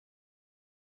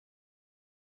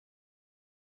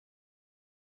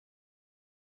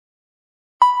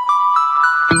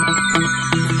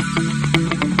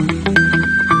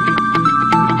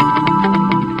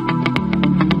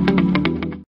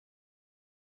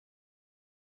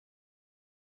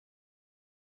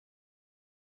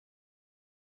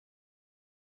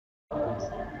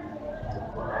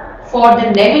For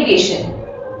the navigation,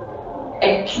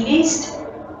 at least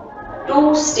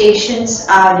 2 stations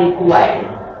are required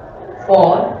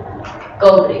for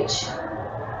coverage.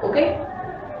 Okay.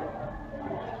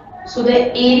 So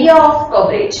the area of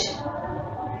coverage,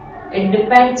 it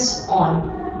depends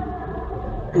on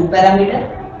 2 parameters.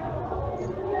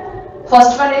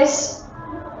 First one is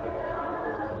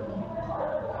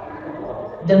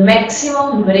the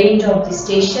maximum range of the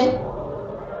station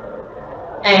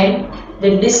and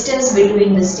the distance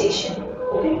between the station.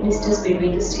 Okay, distance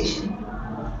between the station.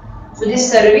 So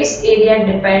this service area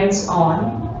depends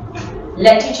on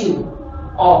latitude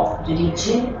of the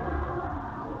region,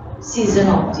 season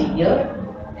of the year,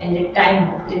 and the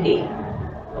time of the day.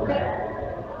 Okay.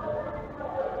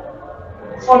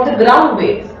 For the ground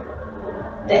wave,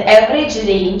 the average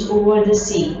range over the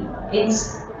sea in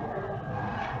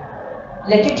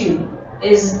latitude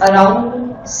is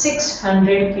around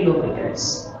 600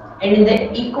 kilometers, and in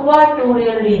the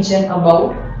equatorial region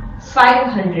about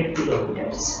 500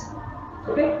 kilometers.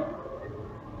 Okay.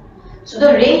 So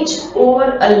the range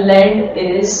over a land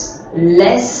is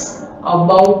less,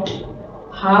 about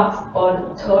half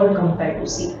or third compared to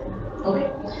sea.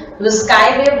 Okay. So the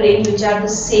sky wave range, which are the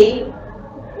same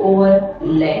over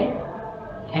land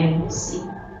and sea.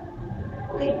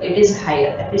 Okay, it is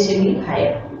higher, appreciably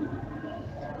higher.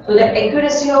 So the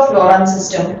accuracy of Loran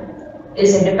system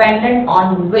is dependent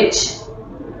on which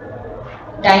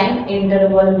time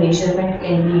interval measurement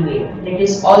can be made. It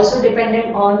is also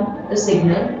dependent on the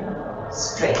signal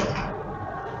strength.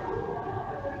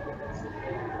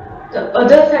 The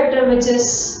other factor which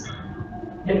is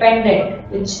dependent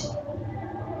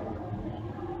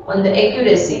on the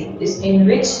accuracy is in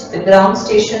which the ground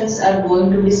stations are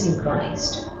going to be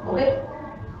synchronized. Okay.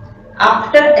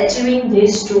 After achieving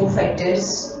these 2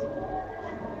 factors,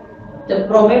 the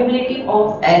probability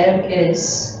of error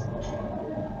is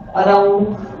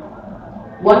around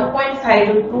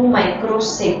 1.5 to 2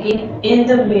 microsecond in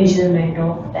the measurement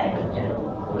of time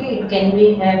interval. Okay, it can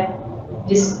be have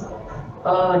this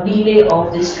delay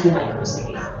of this 2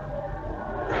 microsecond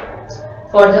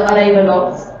for the arrival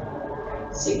of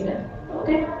signal.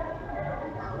 Okay,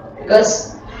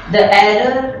 because the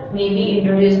error may be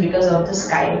introduced because of the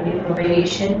sky wave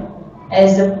propagation,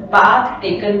 as the path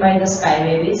taken by the sky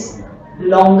wave is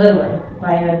longer one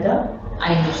via the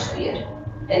ionosphere,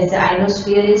 as the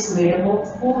ionosphere is made up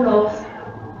of full of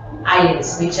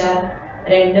ions which are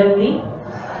randomly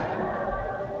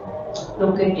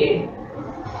located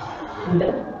in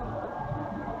the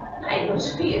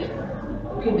ionosphere.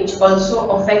 Okay, which also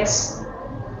affects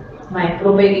my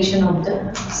propagation of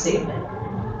the signal.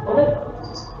 Okay.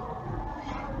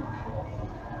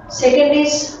 Second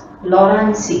is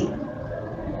Loran-C.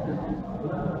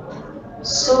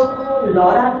 So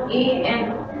Loran-A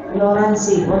and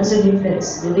Loran-C, what is the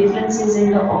difference? The difference is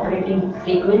in the operating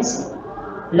frequency.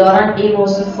 Loran-A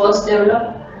was the first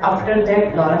developed. After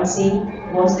that, Loran-C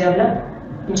was developed,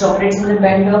 which operates in the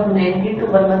band of 90 to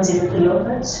 110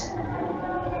 kHz.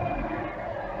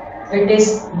 It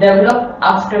is developed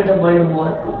after the World War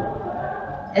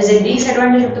II. As a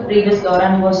disadvantage of the previous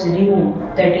Loran was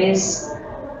removed, that is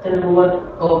the lower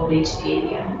coverage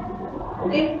area.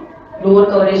 Okay, lower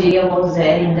coverage area was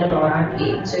there in the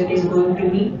Loran-A, so it is going to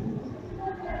be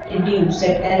reduced.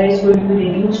 That error is going to be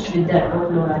reduced with the help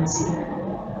of Loran-C,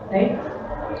 right?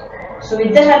 So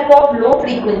with the help of low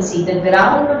frequency, the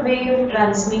ground wave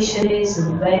transmission is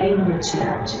very much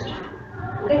larger.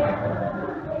 Okay,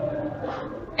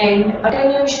 and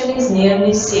attenuation is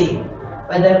nearly same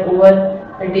whether over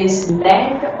it is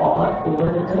land or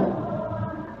over the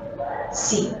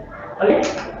sea. Alright.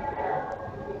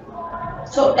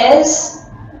 So as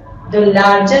the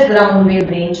larger ground wave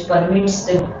range permits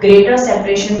the greater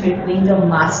separation between the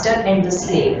master and the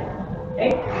slave,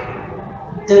 right?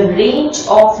 The range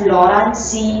of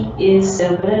Loran-C is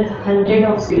several hundred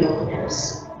of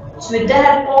kilometers. So with the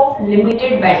help of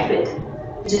limited bandwidth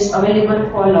which is available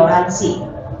for Loran-C,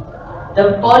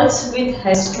 the pulse width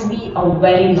has to be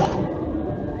very long,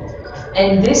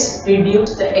 and this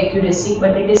reduces the accuracy,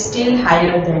 but it is still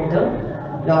higher than the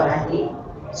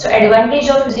Loran-A. So advantage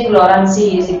of using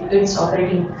Loran-C is its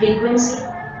operating frequency,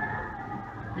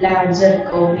 larger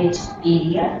coverage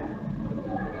area,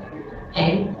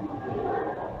 and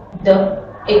the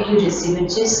accuracy,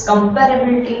 which is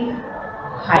comparably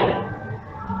higher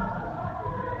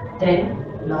than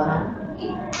Loran-A.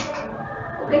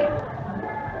 Okay.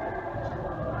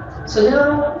 So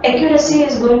the accuracy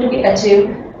is going to be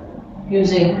achieved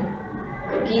using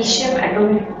the caesium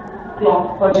atomic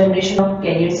clock for generation of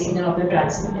carrier signal of the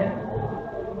transmitter,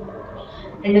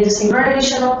 and with the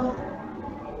synchronization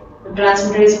of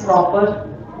transmitter is proper,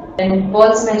 then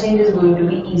pulse matching is going to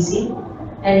be easy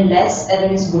and less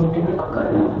error is going to be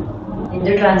occurred in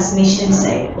the transmission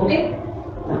side. Okay.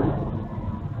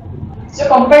 So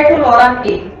compared to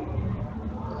LORAN-A,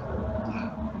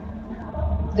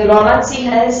 the LORAN-C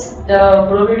has the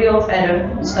probability of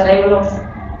error, its arrival of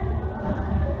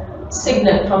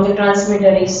signal from the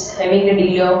transmitter is having a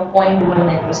delay of 0.1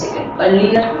 microsecond.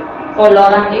 Earlier for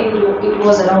LORAN-A it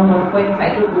was around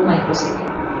 1.5 to 2 microsecond,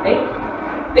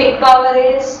 right? Peak power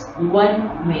is 1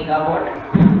 megawatt,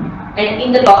 and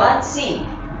in the LORAN-C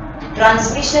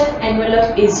transmission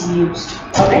envelope is used.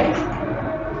 Alright.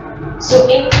 So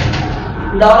in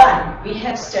LORAN we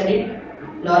have studied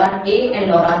LORAN-A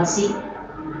and LORAN-C.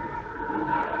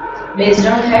 Based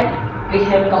on that, we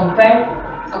have compared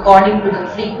according to the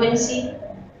frequency,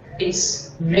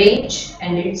 its range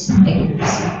and its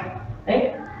accuracy.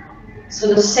 Right?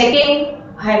 So the second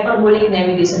hyperbolic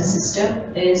navigation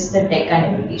system is the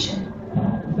DECCA navigation.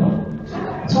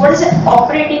 So what is the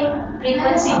operating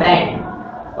frequency band?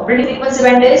 Operating frequency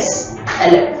band is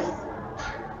LF.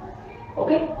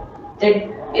 Okay,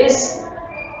 that is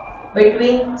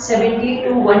between 70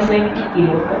 to 120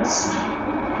 kilohertz,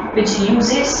 which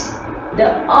uses the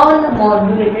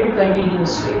unmodulated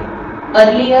continuous wave.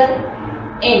 Earlier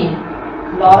in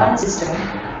LORAN system,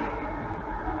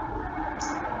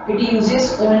 it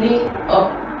uses only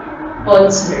a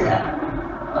pulse radar,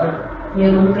 or we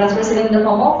are going to transmit it in the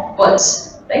form of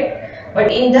pulse, right? But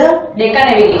in the DECCA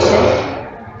navigation,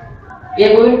 we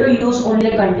are going to use only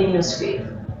a continuous wave.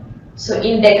 So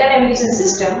in DECCA navigation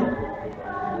system,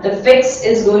 the fix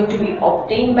is going to be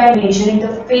obtained by measuring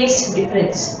the phase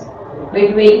difference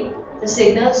between the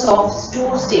signals of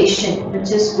two stations,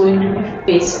 which is going to be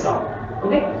phase from.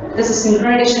 Okay, because the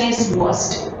synchronization is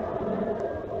must.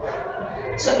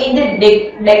 So in the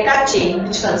DECCA chain,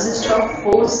 which consists of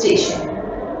 4 stations,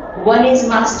 1 is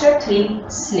master, 3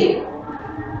 slave.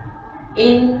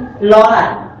 In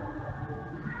LORAN,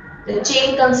 the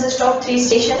chain consists of 3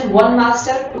 stations, 1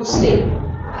 master, 2 slave,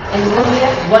 and over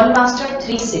here 1 master,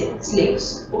 3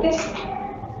 slaves. Okay.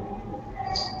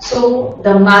 So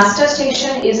the master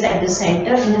station is at the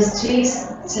center and the 3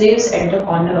 slaves at the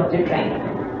corner of the triangle.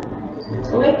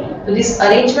 Okay. So this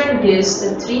arrangement gives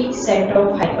the 3 set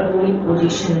of hyperbolic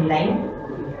position line,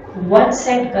 1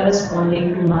 set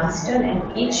corresponding to master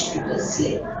and each to the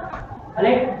slave.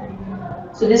 Alright.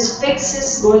 So this fix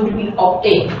is going to be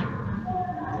obtained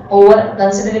over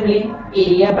considerably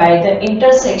area by the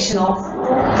intersection of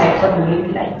 2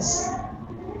 hyperbolic lines.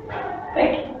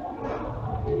 Right?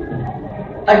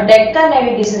 A DECCA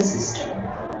navigation system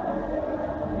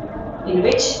in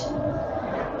which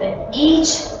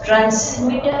each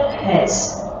transmitter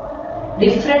has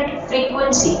different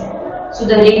frequency, so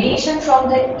the radiation from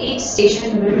the each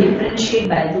station will differentiate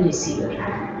by the receiver.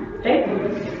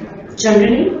 Right?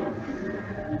 Generally,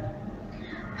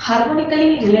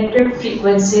 harmonically related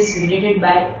frequencies related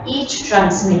by each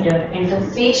transmitter and the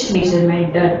phase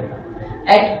measurement done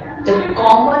at the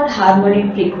common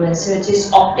harmonic frequency, which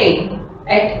is obtained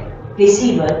at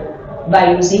receiver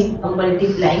by using a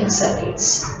multiplying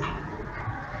circuits.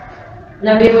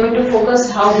 Now we are going to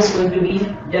focus how this is going to be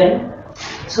done.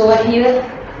 So over here,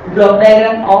 block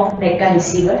diagram of DECCA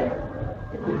receiver.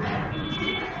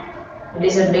 It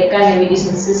is a DECCA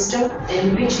navigation system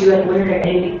in which you are going to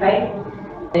identify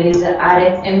there is a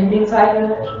RF amplifier,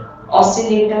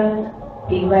 oscillator,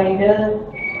 divider,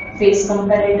 phase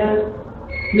comparator,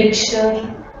 mixture,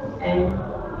 and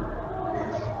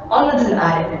all other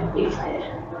RF amplifier.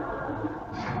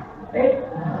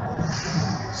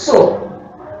 Right? So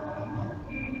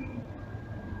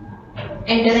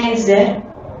antenna is there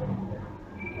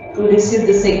to receive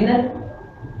the signal.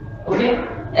 Okay,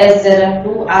 as there are 2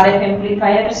 RF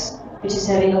amplifiers which is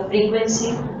having a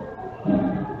frequency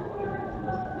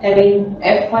having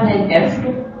F1 and F2,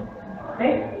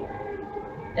 right?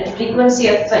 That frequency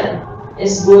F1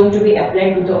 is going to be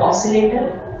applied to the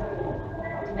oscillator,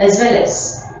 as well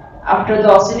as after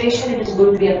the oscillation it is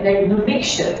going to be applied to the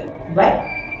mixture. Why?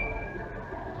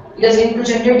 Because it will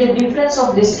generate the difference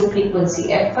of these 2 frequency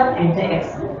F1 and the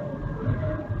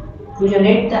F2 to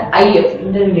generate the IF,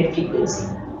 intermediate frequency.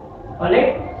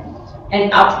 Alright?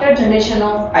 And after generation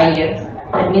of IF,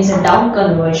 that means a down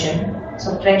conversion,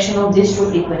 subtraction of these 2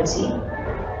 frequency,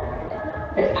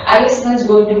 that ISM is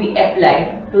going to be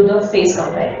applied to the phase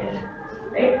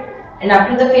comparator, right? And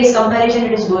after the phase comparison,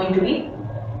 it is going to be,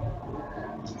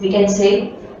 we can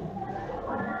say,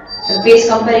 the phase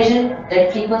comparison,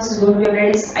 that frequency is going to be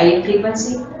applied is IF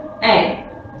frequency,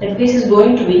 and that phase is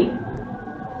going to be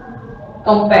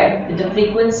compared with the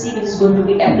frequency which is going to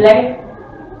be applied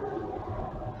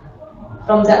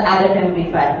from the RF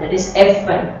amplifier, that is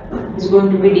F1, is going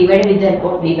to be divided with the help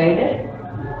of divider,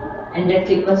 and that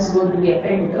frequency is going to be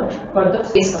applied for the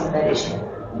phase comparison.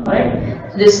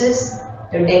 Alright, so this is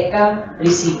the DECCA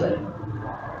receiver.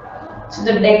 So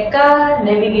the DECCA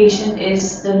navigation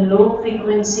is the low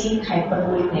frequency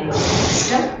hyperbolic navigation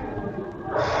system.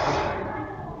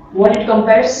 What it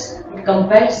compares? It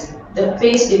compares the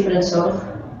phase difference of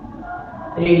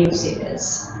radio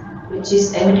signals, which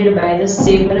is emitted by the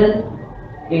several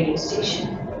radio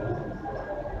station.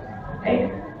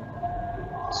 Right?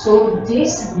 So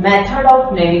this method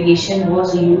of navigation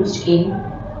was used in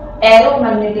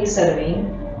aeromagnetic surveying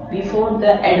before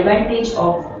the advantage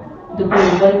of the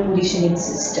global positioning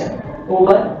system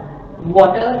over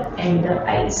water and the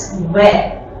ice,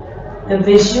 where the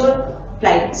visual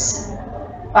flights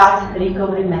path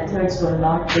recovery methods were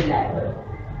not reliable.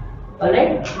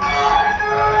 Alright?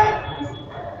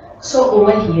 So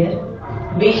over here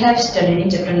we have studied in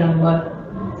chapter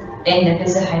number 10, that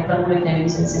is a hyperbolic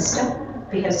navigation system.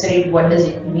 We have studied what does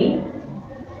it mean,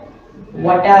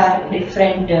 what are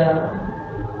different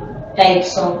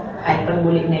types of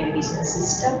hyperbolic navigation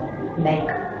system like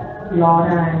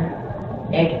LORAN,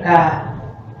 DECCA,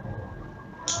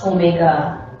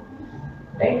 Omega,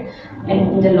 right? And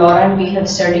in the LORAN we have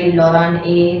studied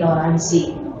LORAN-A,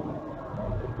 Loran-C,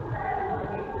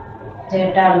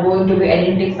 that are going to be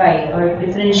identified or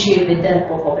differentiate with the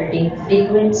help of operating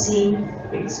frequency,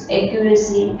 its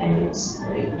accuracy and its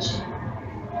range.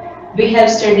 We have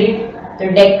studied the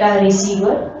DECCA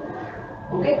receiver.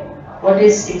 Okay, what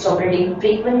is its operating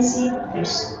frequency,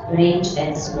 its range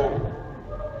as well,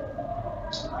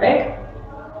 right?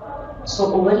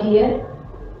 So over here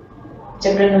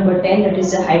chapter number 10, that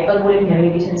is the hyperbolic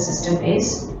navigation system,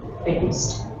 is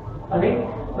finished. Alright,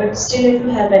 but still if you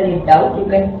have any doubt you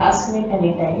can ask me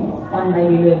anytime on my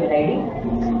video email ID.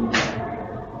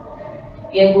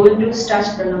 We are going to start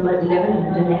chapter number 11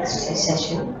 in the next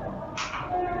session.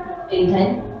 Till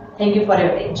then, thank you for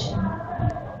your attention.